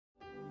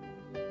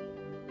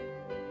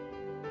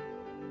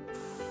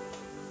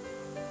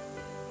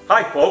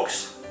Hi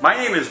folks, my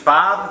name is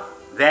Bob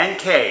Van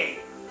Kay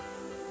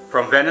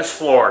from Venice,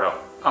 Florida.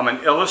 I'm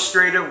an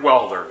illustrative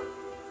welder,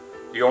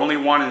 the only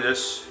one in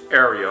this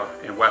area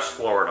in West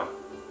Florida.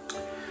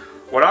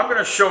 What I'm going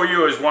to show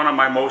you is one of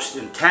my most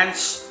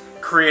intense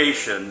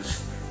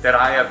creations that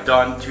I have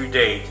done to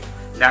date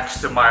next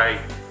to my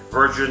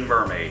Virgin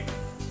Mermaid.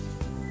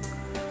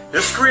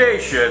 This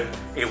creation,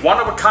 a one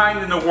of a kind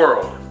in the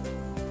world.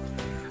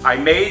 I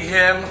made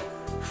him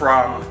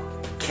from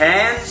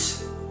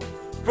cans,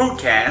 food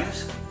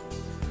cans,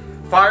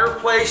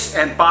 fireplace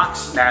and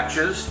box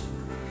matches,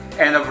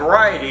 and a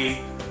variety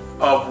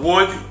of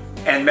wood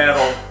and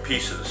metal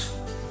pieces.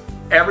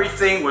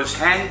 Everything was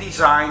hand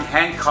designed,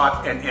 hand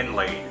cut, and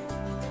inlaid.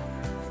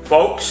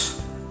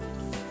 Folks,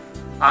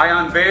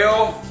 I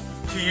unveil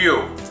to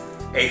you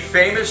a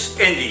famous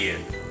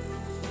Indian,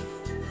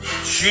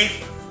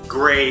 Chief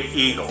Gray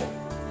Eagle.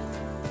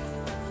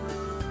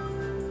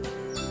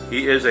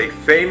 He is a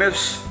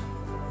famous,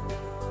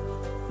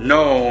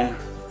 known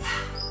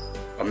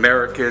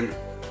American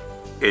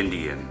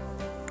Indian.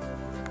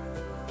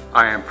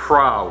 I am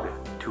proud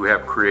to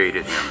have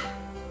created him.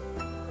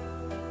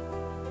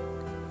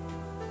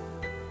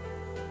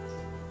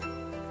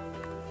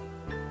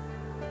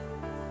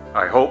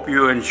 I hope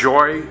you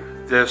enjoy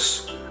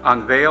this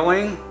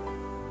unveiling.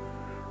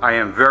 I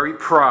am very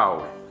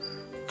proud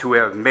to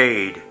have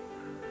made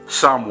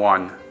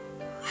someone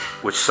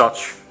with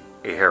such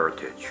a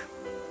heritage.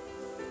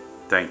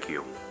 Thank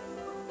you.